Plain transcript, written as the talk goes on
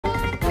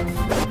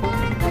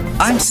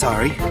I'm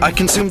sorry, I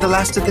consumed the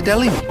last of the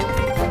deli meat.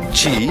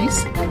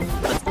 Cheese?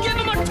 Let's give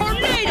him a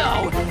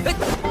tornado!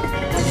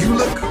 You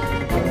look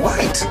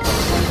white.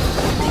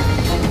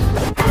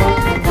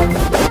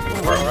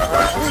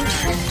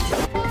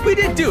 We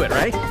did do it,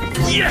 right?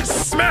 Yes!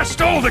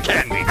 Smashed all the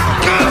candy!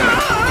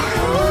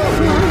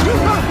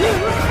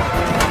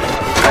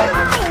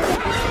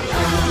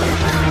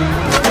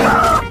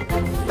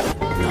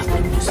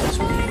 Nothing misses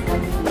me.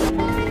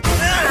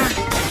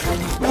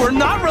 We're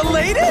not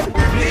related?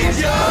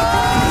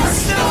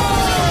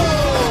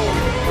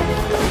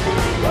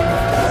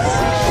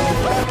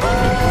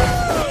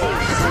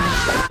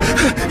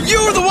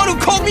 You're the one who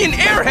called me an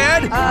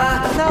airhead!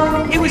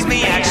 No, it was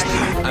me, actually.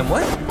 I'm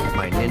what?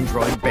 My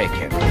Nindroid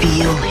bacon.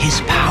 Feel his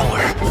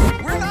power.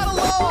 We're not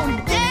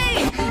alone!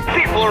 Yay!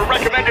 People are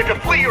recommended to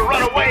flee or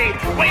run away,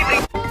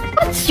 waving.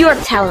 What's your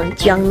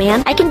talent, young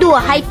man? I can do a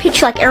high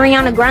pitch like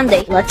Ariana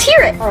Grande. Let's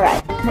hear it.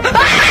 Alright.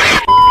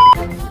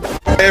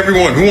 Hey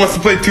everyone, who wants to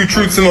play Two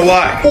Truths and a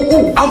Lie?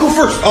 Oh, I'll go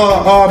first.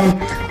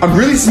 I'm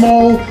really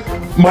small,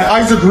 my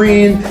eyes are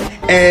green,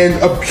 and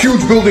a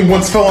huge building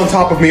once fell on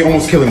top of me,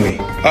 almost killing me.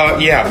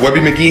 Yeah, Webby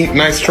McGee,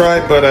 nice try,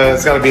 but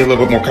it's gotta be a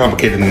little bit more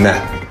complicated than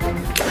that.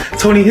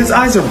 Tony, his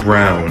eyes are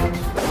brown.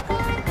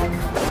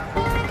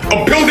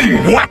 A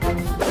building what?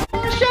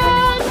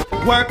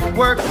 Work,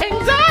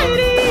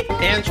 anxiety,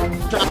 and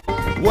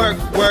work,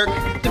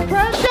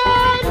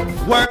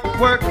 depression,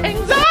 work,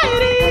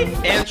 anxiety,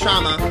 and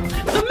trauma.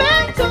 The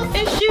mental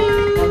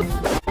issue.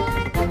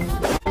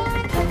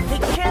 Hey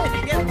kid,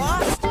 you get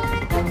lost?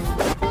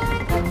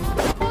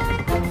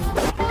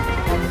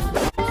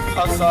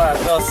 I'm sorry, I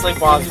fell asleep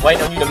while I was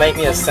waiting on you to make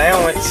me a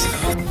sandwich.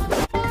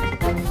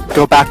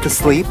 Go back to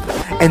sleep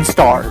and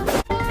starve.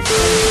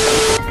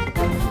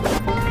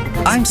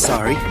 I'm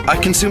sorry, I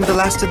consumed the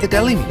last of the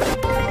deli meat.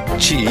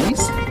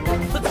 Cheese?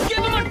 Let's give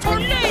him a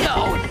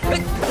tornado!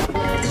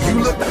 You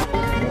look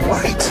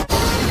white.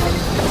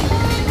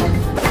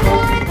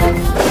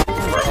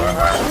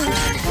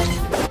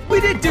 We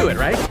did do it,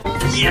 right?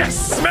 Yes!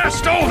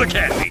 Smashed all the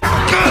candy!